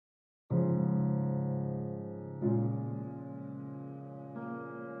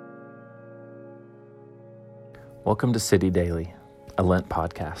Welcome to City Daily, a Lent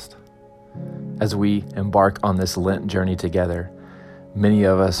podcast. As we embark on this Lent journey together, many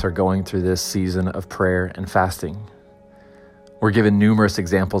of us are going through this season of prayer and fasting. We're given numerous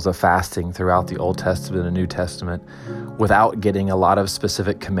examples of fasting throughout the Old Testament and New Testament without getting a lot of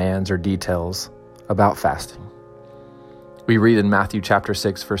specific commands or details about fasting. We read in Matthew chapter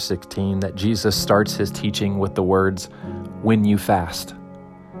 6, verse 16, that Jesus starts his teaching with the words, "When you fast."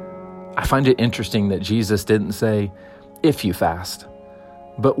 I find it interesting that Jesus didn't say, "if you fast,"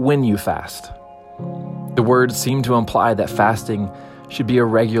 but "when you fast." The words seem to imply that fasting should be a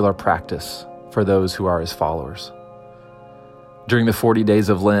regular practice for those who are his followers. During the 40 days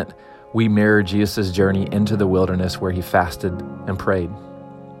of Lent, we mirror Jesus' journey into the wilderness where he fasted and prayed.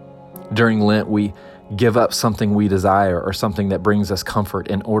 During Lent, we give up something we desire or something that brings us comfort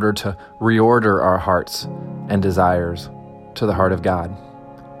in order to reorder our hearts and desires to the heart of God.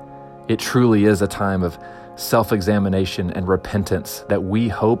 It truly is a time of self-examination and repentance that we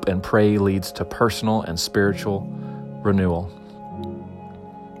hope and pray leads to personal and spiritual renewal.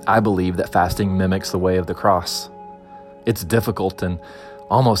 I believe that fasting mimics the way of the cross. It's difficult and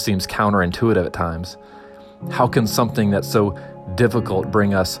almost seems counterintuitive at times. How can something that's so difficult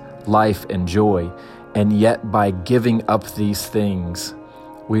bring us life and joy? And yet by giving up these things,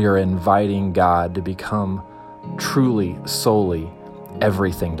 we are inviting God to become truly, solely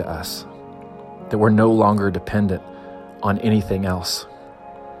everything to us, that we're no longer dependent on anything else.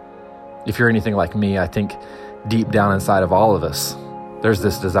 If you're anything like me, I think deep down inside of all of us, there's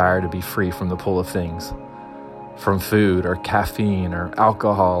this desire to be free from the pull of things, from food or caffeine or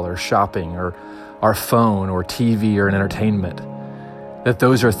alcohol or shopping or our phone or TV or an entertainment. That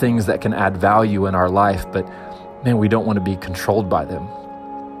those are things that can add value in our life, but man, we don't want to be controlled by them.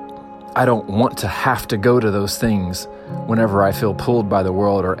 I don't want to have to go to those things whenever I feel pulled by the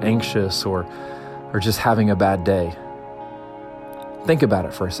world or anxious or just having a bad day. Think about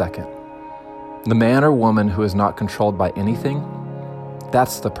it for a second. The man or woman who is not controlled by anything,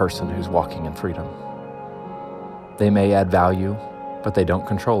 that's the person who's walking in freedom. They may add value, but they don't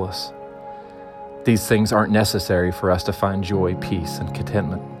control us. These things aren't necessary for us to find joy, peace, and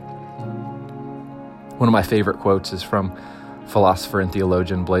contentment. One of my favorite quotes is from philosopher and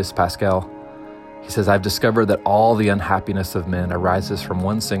theologian Blaise Pascal. He says, "I've discovered that all the unhappiness of men arises from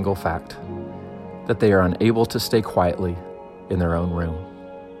one single fact, that they are unable to stay quietly in their own room."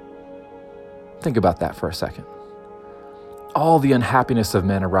 Think about that for a second. All the unhappiness of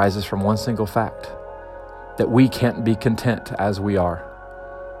men arises from one single fact, that we can't be content as we are.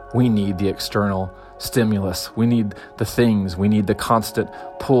 We need the external stimulus. We need the things. We need the constant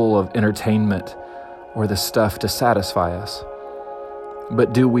pull of entertainment or the stuff to satisfy us.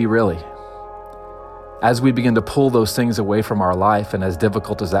 But do we really? As we begin to pull those things away from our life, and as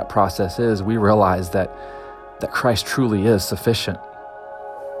difficult as that process is, we realize that Christ truly is sufficient,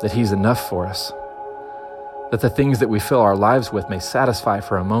 that he's enough for us, that the things that we fill our lives with may satisfy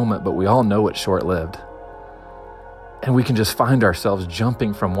for a moment, but we all know it's short-lived. And we can just find ourselves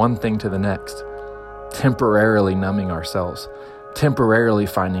jumping from one thing to the next, temporarily numbing ourselves, temporarily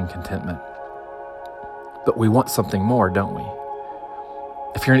finding contentment. But we want something more, don't we?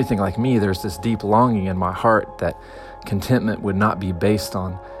 If you're anything like me, there's this deep longing in my heart that contentment would not be based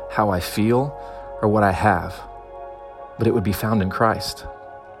on how I feel or what I have, but it would be found in Christ.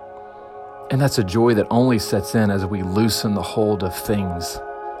 And that's a joy that only sets in as we loosen the hold of things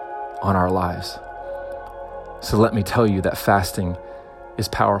on our lives. So let me tell you that fasting is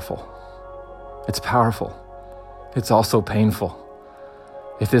powerful. It's powerful. It's also painful.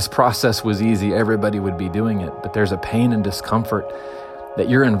 If this process was easy, everybody would be doing it, but there's a pain and discomfort that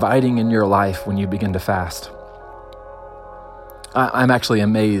you're inviting in your life when you begin to fast. I'm actually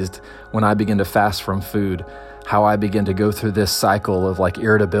amazed when I begin to fast from food, how I begin to go through this cycle of like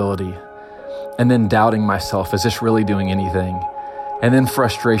irritability and then doubting myself, is this really doing anything? And then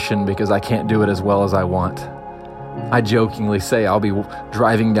frustration because I can't do it as well as I want. I jokingly say I'll be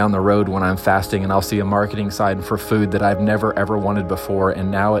driving down the road when I'm fasting and I'll see a marketing sign for food that I've never ever wanted before,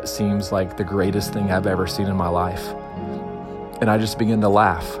 and now it seems like the greatest thing I've ever seen in my life. And I just begin to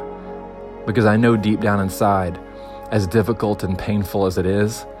laugh because I know deep down inside, as difficult and painful as it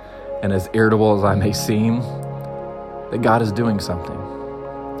is, and as irritable as I may seem, that God is doing something,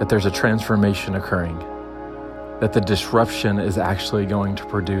 that there's a transformation occurring, that the disruption is actually going to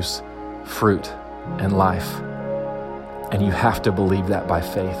produce fruit and life. And you have to believe that by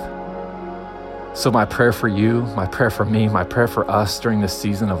faith. So my prayer for you, my prayer for me, my prayer for us during this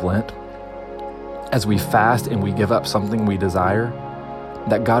season of Lent, as we fast and we give up something we desire,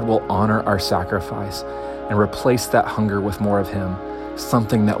 that God will honor our sacrifice and replace that hunger with more of him,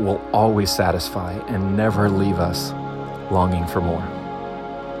 something that will always satisfy and never leave us longing for more.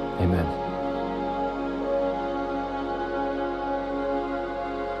 Amen.